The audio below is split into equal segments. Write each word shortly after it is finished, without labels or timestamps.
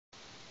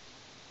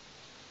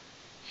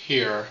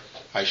Here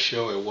I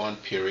show a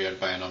one-period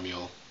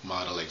binomial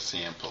model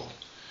example.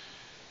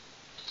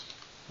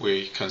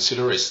 We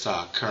consider a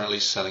stock currently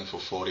selling for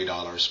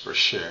 $40 per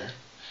share.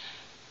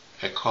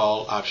 A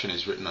call option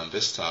is written on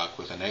this stock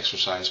with an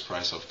exercise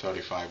price of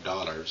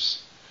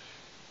 $35.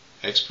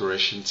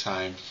 Expiration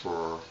time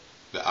for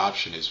the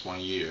option is 1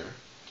 year,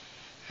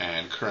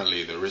 and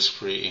currently the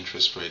risk-free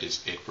interest rate is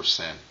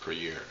 8% per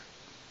year.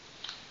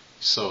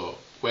 So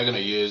we're going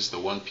to use the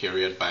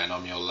one-period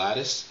binomial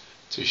lattice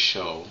to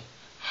show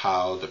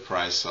how the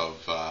price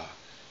of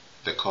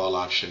the call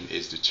option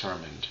is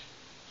determined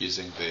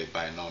using the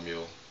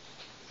binomial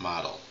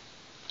model.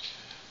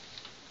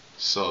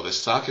 So the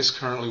stock is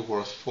currently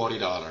worth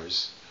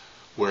 $40.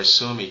 We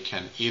assume it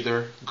can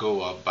either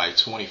go up by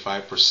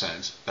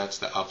 25%, that's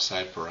the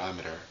upside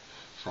parameter,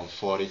 from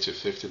 40 to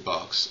 50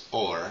 bucks,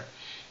 or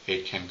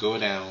it can go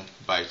down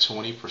by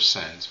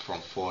 20%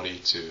 from 40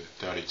 to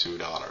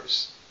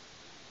 $32.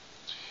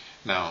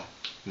 Now,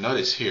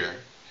 notice here,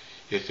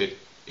 if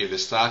the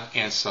stock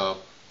ends up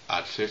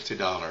at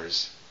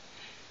 $50,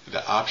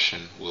 the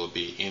option will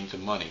be in the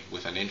money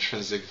with an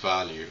intrinsic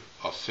value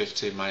of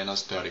 50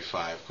 minus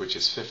 35, which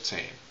is 15.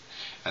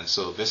 And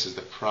so this is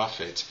the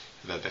profit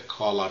that the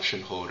call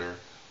option holder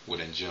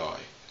would enjoy,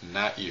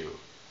 not you.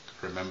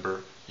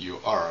 Remember, you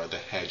are the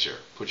hedger.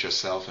 Put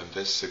yourself in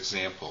this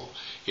example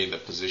in the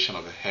position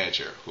of a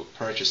hedger who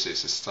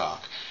purchases a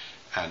stock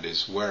and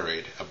is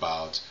worried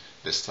about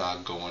the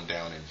stock going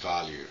down in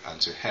value,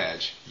 and to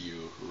hedge,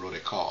 you wrote a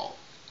call.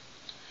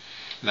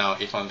 Now,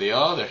 if on the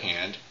other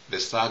hand, the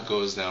stock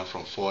goes down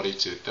from 40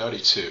 to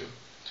 32,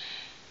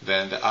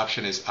 then the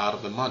option is out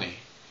of the money.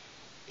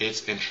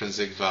 Its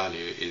intrinsic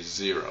value is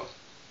 0.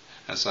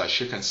 And so as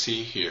you can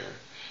see here,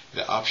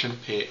 the option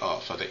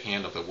payoff at the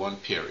end of the one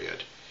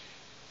period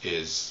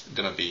is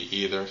going to be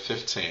either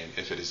 15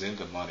 if it is in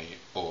the money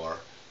or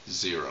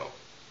 0.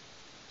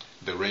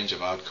 The range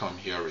of outcome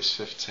here is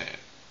 15.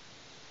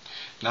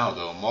 Now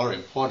though, more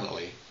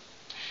importantly,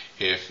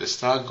 if the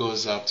stock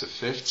goes up to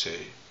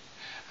 50,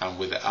 and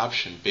with the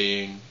option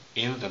being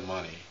in the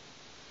money,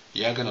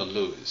 you're going to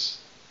lose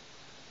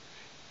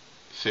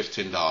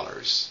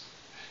 $15,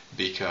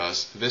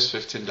 because this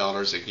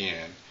 $15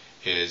 again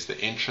is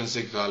the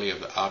intrinsic value of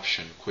the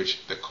option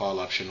which the call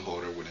option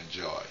holder would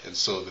enjoy. And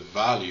so the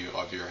value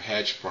of your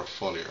hedge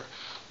portfolio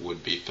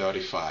would be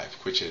 35,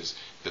 which is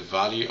the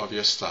value of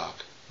your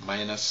stock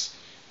minus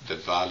the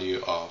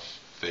value of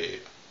the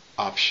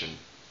option.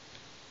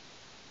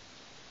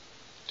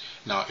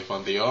 Now, if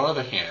on the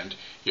other hand,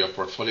 your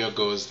portfolio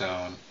goes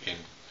down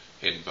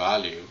in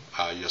value,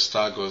 your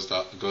stock goes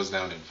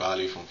down in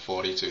value from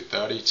 40 to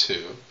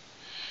 32,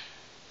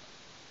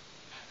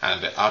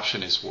 and the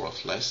option is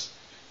worthless,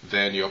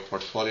 then your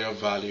portfolio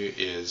value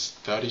is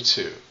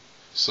 32.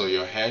 So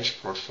your hedge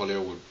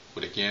portfolio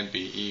would again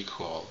be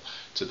equal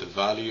to the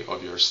value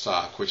of your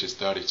stock, which is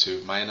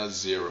 32, minus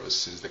 0,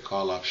 since the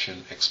call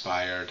option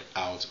expired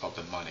out of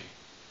the money.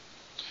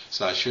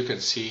 So as you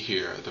can see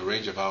here, the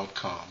range of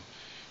outcome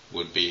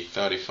would be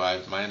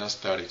 35 minus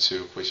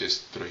 32, which is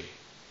 3.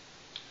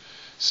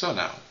 So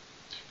now,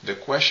 the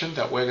question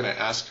that we're going to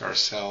ask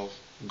ourselves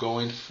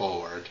going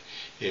forward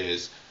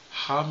is,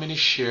 how many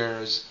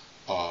shares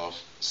of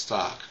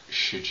stock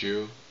should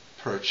you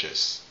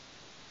purchase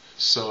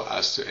so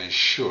as to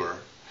ensure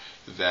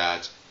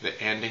that the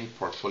ending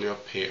portfolio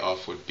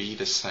payoff would be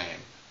the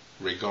same,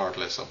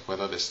 regardless of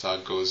whether the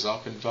stock goes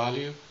up in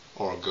value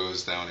or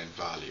goes down in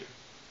value?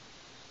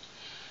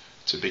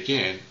 To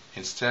begin,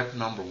 in step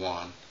number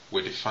 1,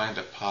 we define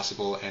the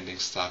possible ending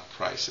stock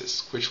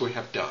prices, which we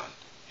have done.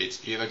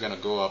 It's either going to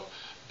go up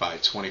by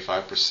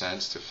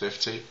 25% to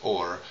 50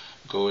 or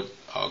go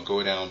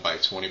down by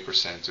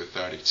 20% to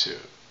 32.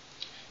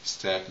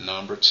 Step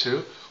number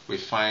 2, we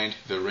find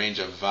the range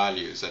of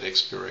values at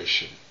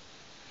expiration.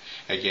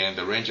 Again,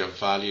 the range of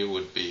values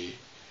would be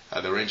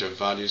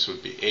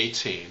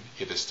 18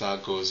 if the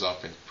stock goes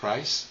up in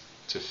price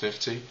to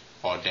 50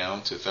 or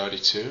down to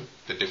 32,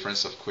 the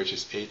difference of which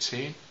is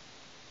 18,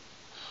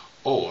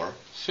 or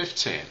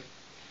 15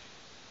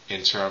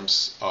 in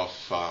terms of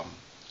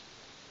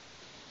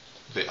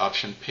the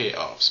option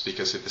payoffs,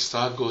 because if the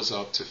stock goes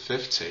up to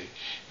 50,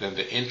 then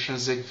the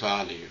intrinsic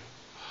value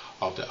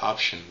of the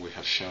option we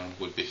have shown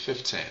would be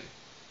 15.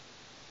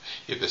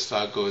 If the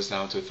stock goes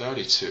down to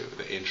 32,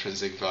 the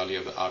intrinsic value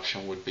of the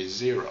option would be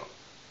 0.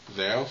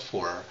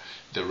 Therefore,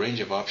 the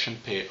range of option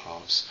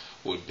payoffs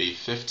would be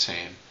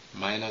 15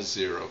 minus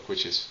 0,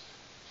 which is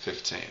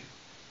 15.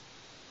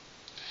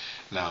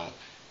 Now,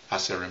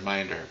 as a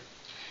reminder,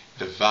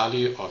 the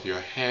value of your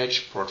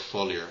hedge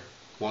portfolio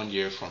 1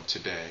 year from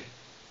today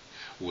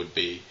would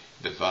be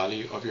the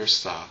value of your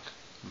stock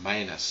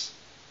minus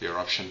your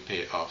option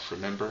payoff.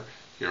 Remember,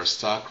 your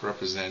stock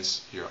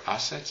represents your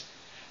asset,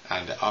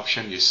 and the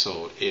option you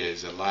sold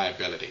is a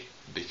liability,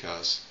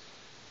 because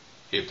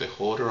if the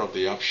holder of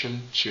the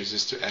option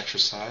chooses to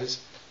exercise,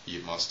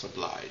 you must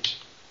oblige.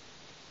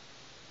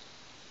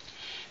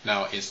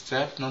 Now, in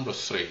step number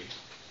 3,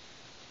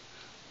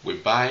 we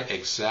buy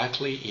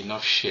exactly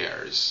enough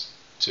shares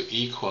to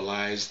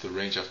equalize the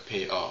range of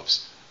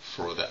payoffs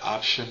for the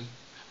option,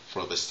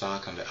 for the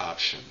stock and the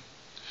option.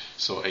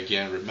 So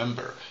again,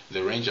 remember,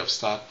 the range of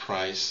stock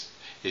price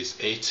is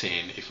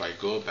 18. If I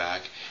go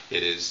back,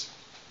 it is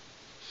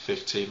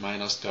 50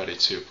 minus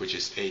 32, which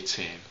is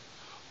 18,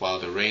 while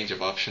the range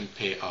of option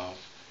payoff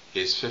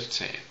is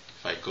 15.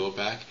 If I go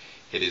back,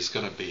 it is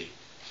going to be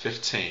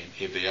 15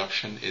 if the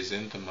option is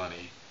in the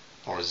money,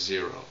 or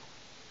 0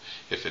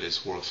 if it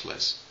is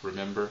worthless.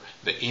 Remember,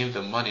 the in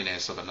the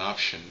moneyness of an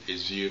option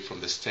is viewed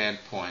from the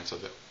standpoint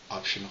of the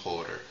option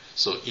holder.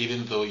 So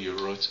even though you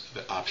wrote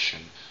the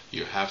option,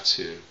 you have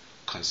to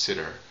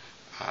consider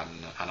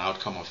an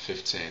outcome of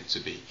 15 to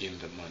be in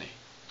the money.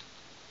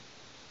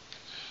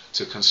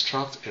 To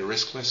construct a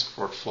riskless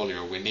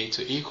portfolio, we need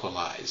to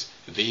equalize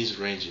these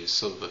ranges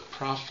so that the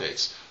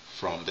profits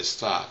from the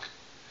stock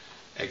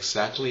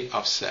exactly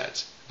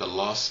offset the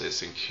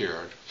losses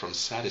incurred from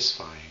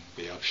satisfying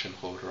the option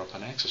holder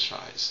upon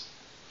exercise.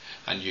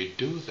 And you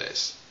do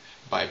this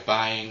by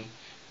buying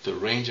the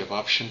range of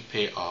option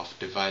payoff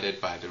divided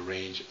by the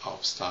range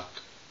of stock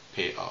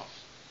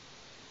payoff,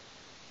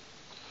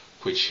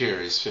 which here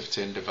is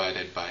 15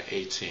 divided by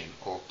 18,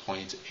 or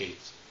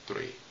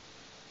 0.83.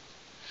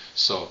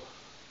 So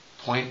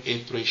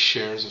 0.83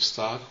 shares of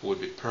stock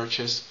would be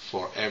purchased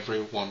for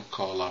every one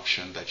call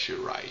option that you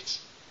write.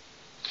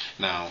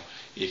 Now,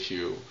 if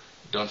you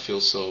don't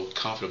feel so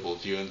comfortable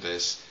viewing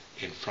this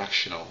in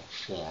fractional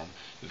form,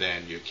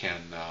 then you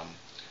can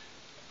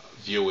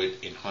view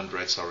it in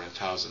hundreds or in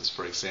thousands.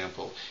 For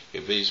example,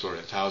 if these were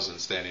in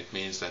thousands, then it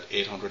means that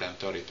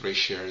 833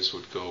 shares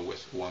would go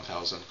with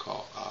 1,000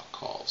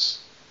 calls.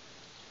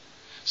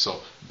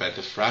 So, but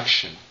the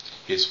fraction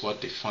is what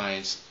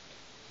defines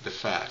the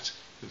fact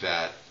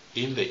that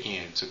in the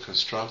end, to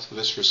construct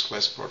this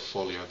riskless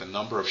portfolio, the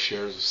number of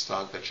shares of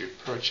stock that you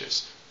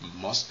purchase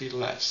must be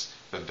less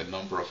than the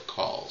number of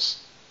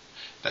calls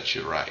that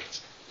you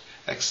write,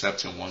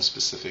 except in one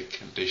specific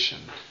condition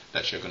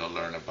that you're going to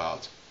learn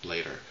about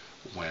later,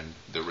 when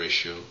the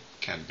ratio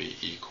can be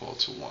equal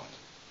to 1.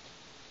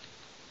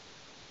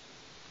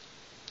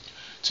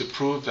 To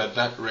prove that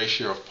that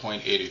ratio of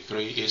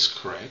 0.83 is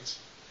correct,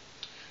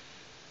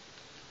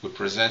 we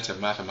present a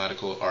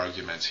mathematical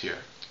argument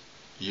here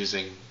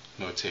using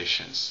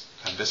notations,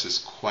 and this is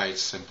quite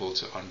simple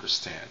to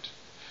understand.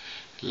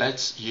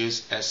 Let's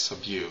use S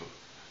sub U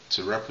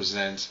to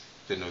represent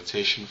the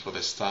notation for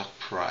the stock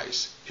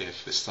price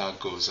if the stock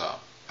goes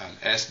up,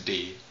 and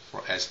SD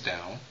for S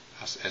down,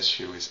 as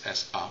SU is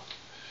S up,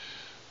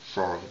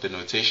 for the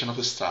notation of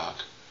the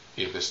stock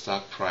if the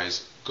stock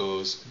price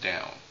goes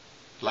down.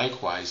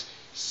 Likewise,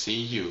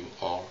 CU,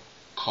 or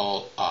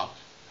call up,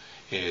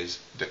 is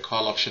the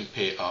call option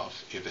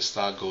payoff if the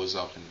stock goes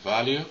up in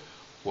value,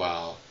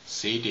 while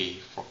CD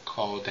for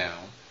call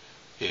down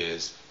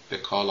is the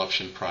call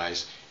option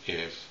price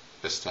if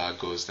the stock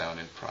goes down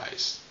in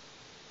price.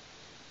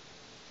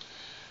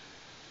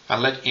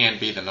 And let N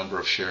be the number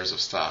of shares of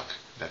stock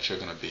that you're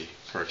going to be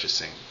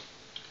purchasing.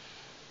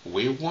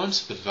 We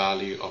want the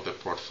value of the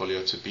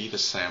portfolio to be the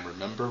same.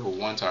 Remember, we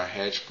want our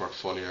hedge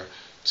portfolio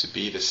to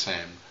be the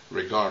same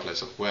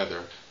regardless of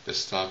whether the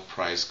stock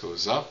price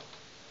goes up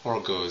or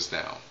goes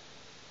down.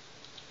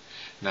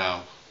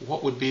 Now,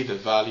 what would be the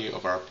value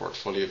of our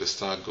portfolio if the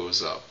stock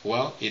goes up?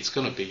 Well, it's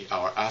going to be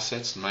our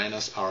assets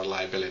minus our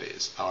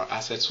liabilities. Our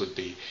assets would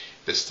be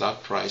the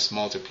stock price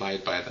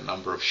multiplied by the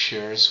number of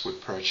shares we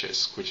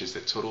purchase, which is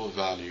the total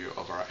value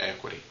of our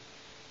equity,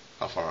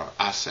 of our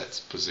assets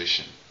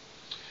position,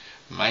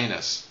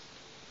 minus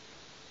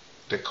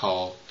the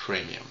call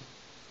premium.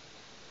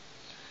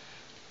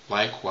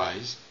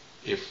 Likewise,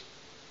 if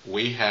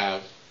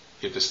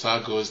the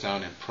stock goes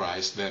down in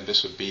price, then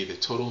this would be the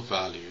total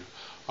value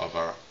of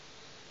our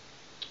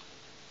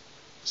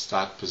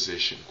stock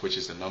position, which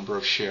is the number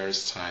of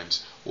shares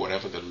times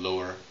whatever the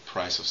lower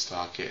price of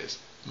stock is,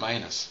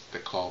 minus the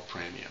call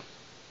premium.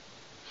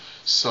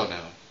 So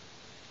now,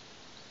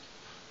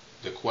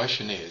 the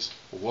question is,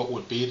 what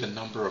would be the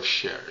number of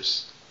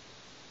shares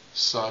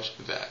such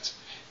that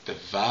the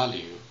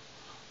value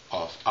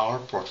of our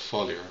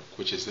portfolio,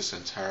 which is this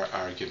entire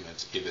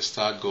argument, if the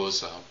stock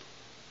goes up,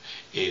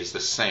 is the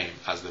same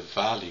as the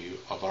value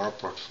of our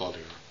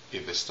portfolio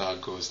if the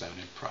stock goes down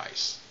in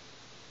price?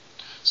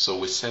 So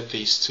we set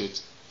these two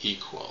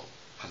equal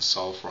and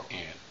solve for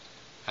N.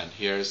 And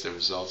here's the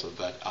result of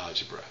that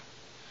algebra.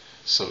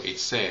 So it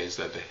says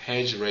that the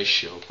hedge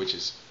ratio, which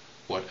is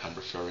what I'm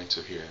referring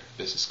to here,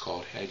 this is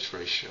called hedge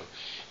ratio,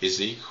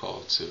 is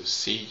equal to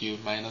CU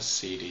minus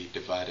CD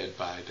divided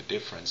by the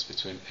difference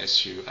between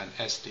SU and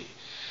SD.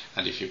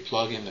 And if you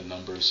plug in the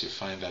numbers, you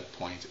find that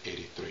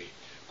 0.83,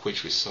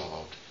 which we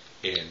solved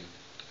in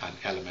an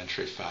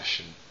elementary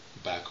fashion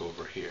back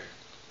over here.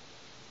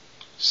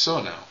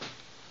 So now,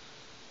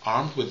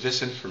 armed with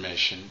this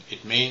information,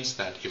 it means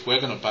that if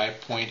we're going to buy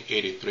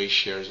 0.83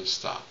 shares of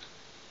stock,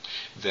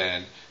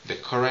 then the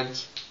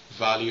current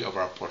value of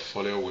our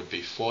portfolio would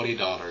be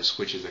 $40,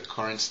 which is the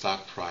current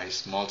stock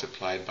price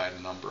multiplied by the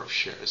number of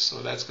shares.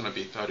 So that's going to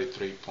be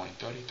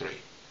 33.33.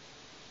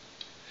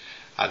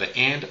 At the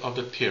end of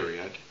the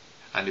period,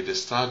 and if the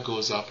stock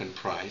goes up in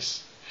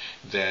price,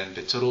 then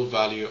the total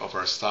value of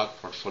our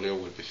stock portfolio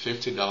would be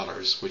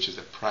 $50, which is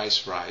the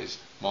price rise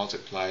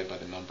multiplied by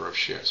the number of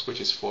shares, which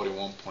is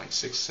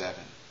 41.67.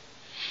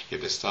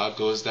 If the stock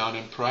goes down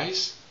in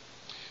price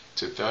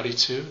to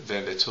 32,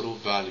 then the total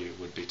value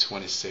would be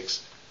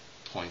 26.67,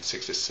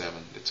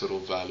 the total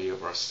value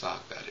of our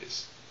stock, that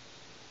is.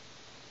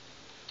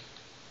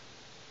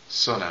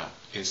 So now,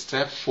 in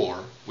step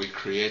 4, we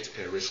create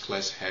a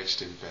riskless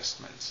hedged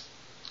investment.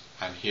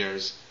 And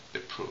here's the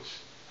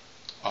proof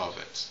of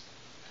it.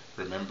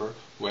 Remember,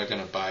 we're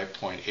going to buy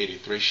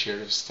 0.83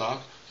 shares of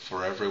stock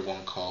for every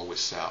one call we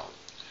sell.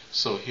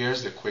 So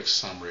here's the quick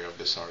summary of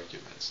this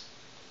argument.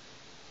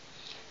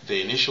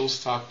 The initial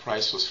stock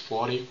price was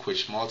 40,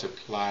 which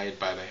multiplied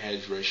by the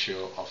hedge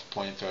ratio of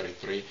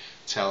 0.33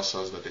 tells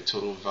us that the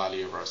total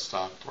value of our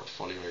stock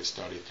portfolio is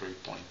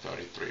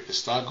 33.33. If the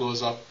stock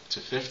goes up to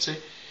 50,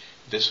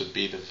 this would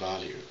be the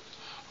value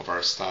of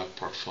our stock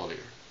portfolio.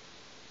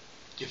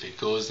 If it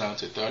goes down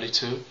to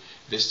 32,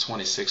 this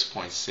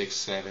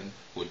 26.67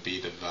 would be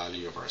the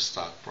value of our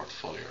stock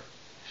portfolio.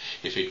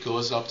 If it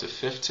goes up to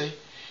 50,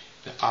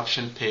 the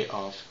option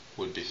payoff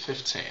would be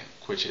 15,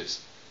 which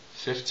is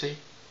 50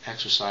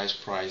 exercise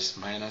price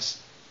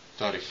minus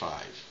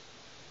 35.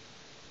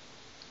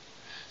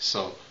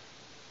 So,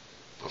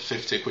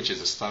 50, which is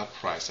the stock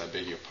price, I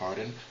beg your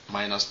pardon,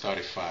 minus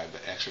 35,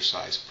 the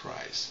exercise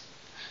price.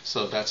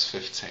 So that's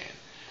 15.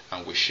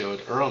 And we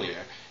showed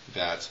earlier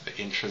that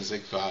the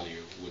intrinsic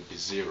value would be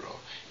 0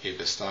 if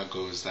the stock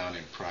goes down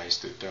in price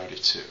to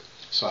 32.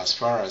 So as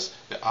far as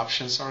the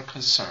options are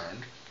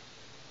concerned,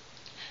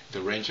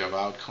 the range of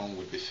outcome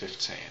would be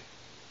 15.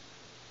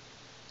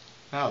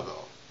 Now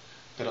though,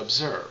 but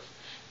observe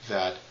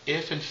that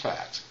if in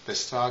fact the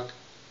stock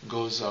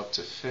goes up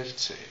to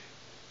 50,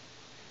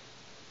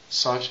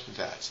 such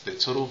that the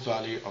total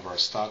value of our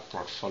stock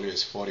portfolio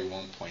is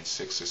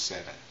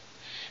 41.67,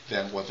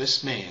 then what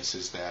this means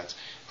is that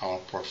our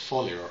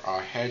portfolio,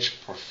 our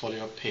hedge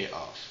portfolio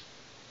payoff,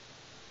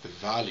 the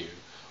value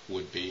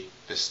would be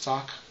the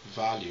stock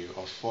value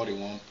of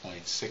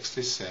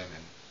 41.67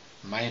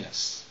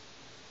 minus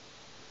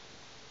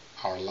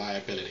our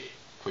liability,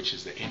 which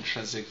is the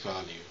intrinsic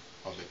value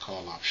of the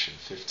call option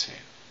 15.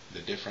 The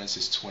difference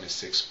is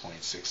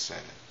 26.67.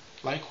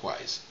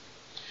 Likewise,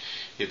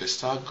 if the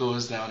stock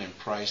goes down in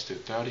price to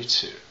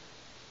 32,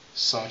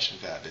 such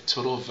that the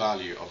total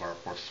value of our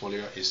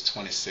portfolio is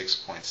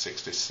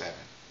 26.67,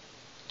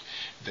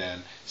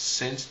 then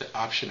since the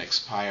option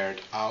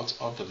expired out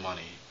of the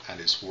money and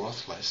is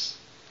worthless,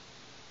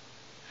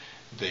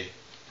 the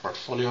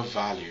portfolio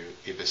value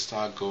if the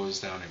stock goes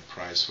down in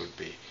price would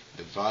be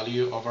the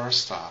value of our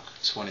stock,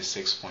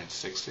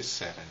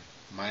 26.67,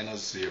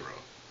 minus 0,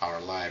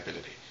 our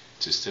liability,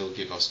 to still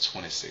give us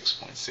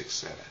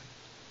 26.67.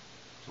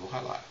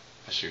 Voila.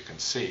 As you can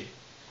see,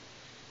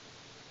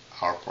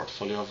 our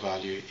portfolio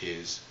value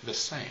is the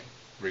same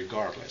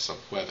regardless of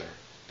whether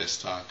the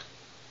stock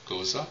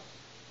goes up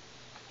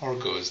or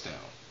goes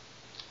down.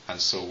 And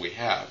so we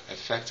have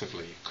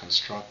effectively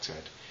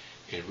constructed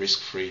a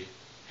risk-free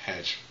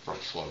hedge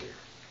portfolio.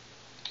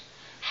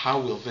 How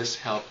will this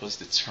help us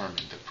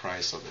determine the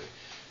price of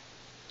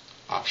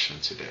the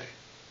option today?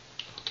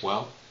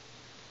 Well,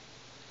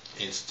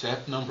 in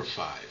step number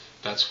 5,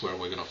 that's where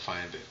we're going to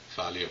find the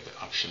value of the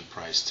option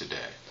price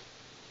today.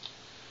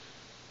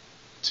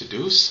 To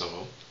do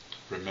so,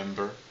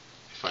 remember,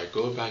 if I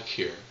go back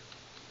here,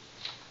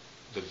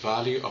 the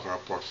value of our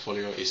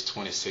portfolio is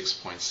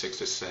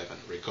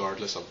 26.67,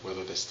 regardless of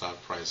whether the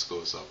stock price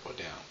goes up or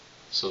down.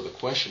 So the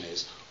question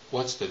is,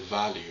 what's the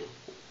value,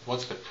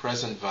 what's the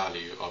present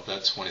value of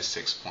that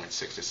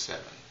 26.67?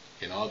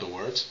 In other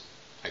words,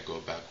 I go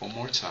back one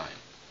more time.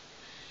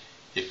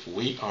 If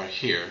we are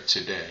here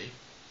today,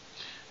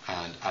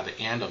 and at the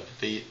end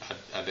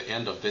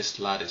of this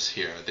lattice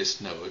here, this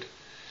node,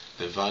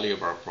 the value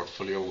of our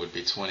portfolio would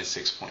be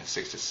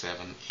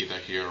 26.67, either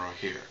here or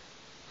here.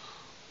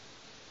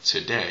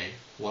 Today,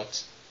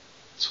 what's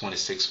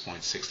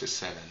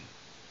 26.67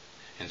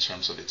 in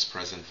terms of its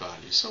present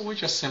value? So we're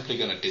just simply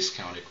going to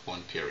discount it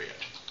one period.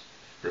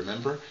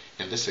 Remember,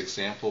 in this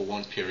example,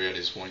 one period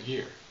is 1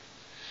 year.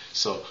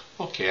 So,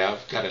 okay, I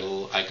got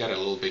a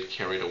little bit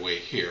carried away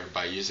here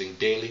by using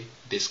daily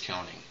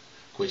discounting,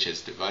 which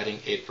is dividing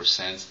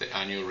 8%, the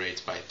annual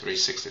rate, by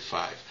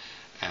 365,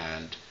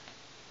 and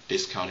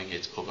discounting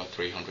it over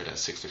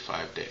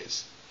 365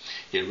 days.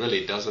 It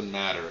really doesn't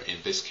matter in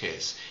this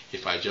case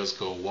if I just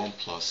go 1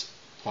 plus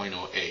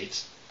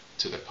 0.08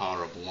 to the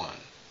power of 1,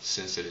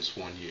 since it is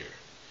 1 year.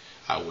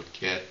 I would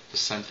get the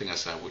same thing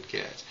as I would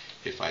get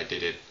if I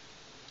did it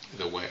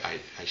the way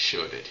I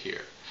showed it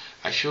here.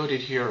 I showed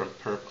it here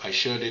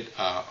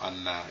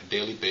on a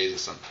daily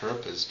basis on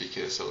purpose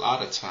because a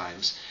lot of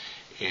times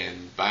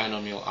in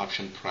binomial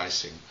option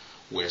pricing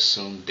we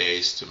assume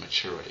days to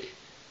maturity.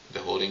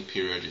 The holding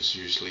period is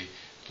usually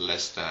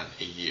less than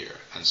a year,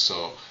 and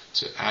so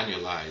to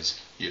annualize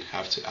you'd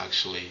have to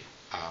actually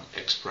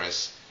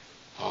express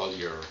all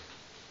your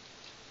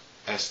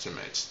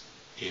estimates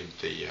in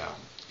the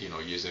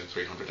using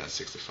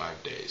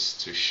 365 days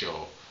to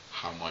show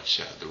how much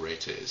the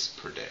rate is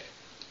per day.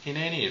 In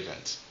any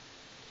event,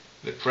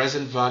 the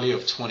present value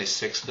of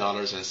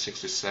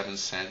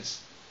 $26.67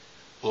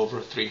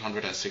 over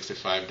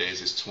 365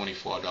 days is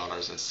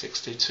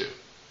 $24.62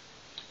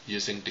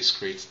 using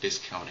discrete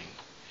discounting.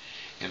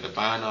 In the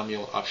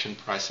binomial option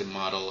pricing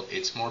model,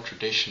 it's more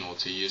traditional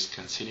to use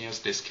continuous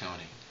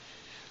discounting,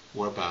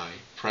 whereby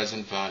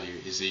present value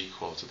is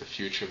equal to the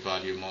future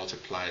value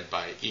multiplied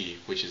by E,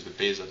 which is the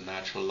base of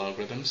natural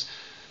logarithms,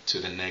 to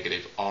the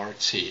negative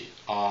RT.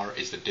 R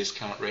is the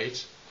discount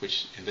rate,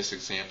 which in this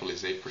example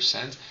is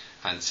 8%,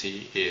 and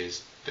T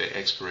is the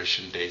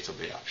expiration date of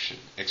the option,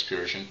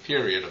 expiration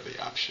period of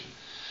the option.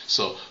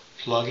 So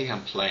plugging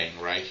and playing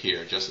right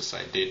here, just as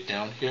I did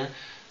down here,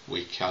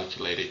 we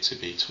calculate it to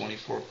be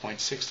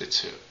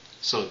 24.62.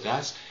 So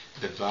that's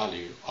the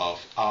value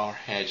of our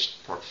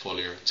hedged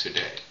portfolio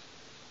today.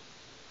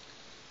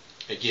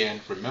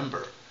 Again,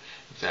 remember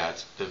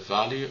that the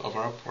value of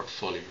our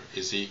portfolio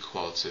is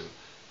equal to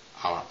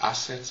our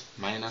assets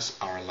minus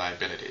our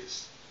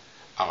liabilities.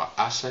 Our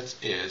asset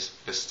is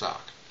the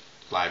stock.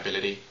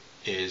 Liability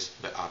is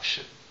the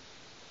option.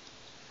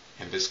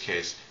 In this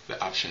case, the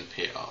option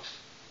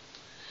payoff.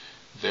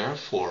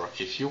 Therefore,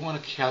 if you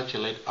want to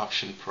calculate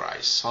option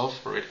price, solve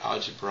for it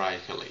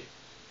algebraically.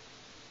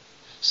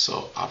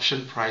 So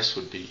option price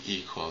would be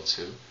equal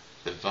to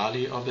the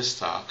value of the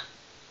stock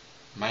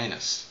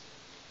minus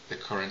the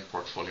current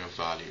portfolio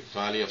value.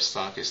 Value of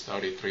stock is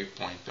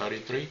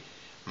 33.33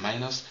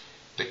 minus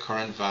the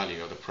current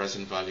value or the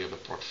present value of the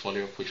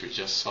portfolio, which we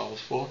just solved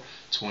for,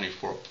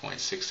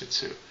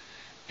 24.62.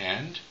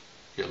 And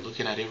you're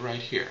looking at it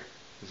right here.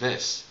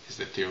 This is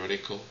the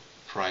theoretical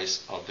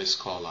price of this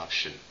call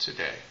option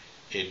today,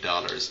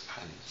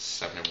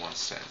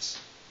 $8.71.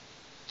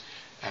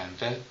 And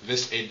then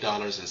this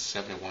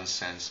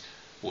 $8.71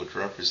 would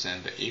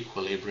represent the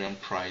equilibrium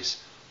price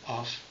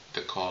of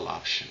the call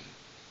option.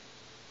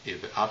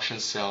 If the option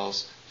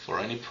sells for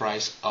any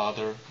price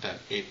other than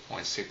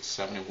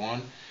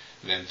 8.671,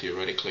 then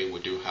theoretically we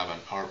do have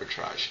an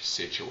arbitrage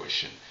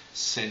situation,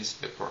 since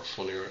the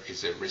portfolio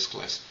is a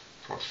riskless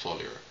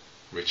portfolio,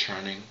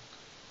 returning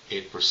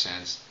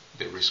 8%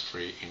 the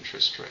risk-free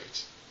interest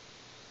rate.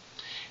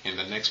 In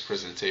the next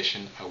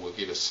presentation, I will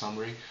give a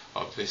summary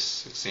of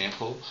this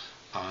example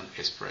on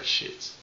a spreadsheet.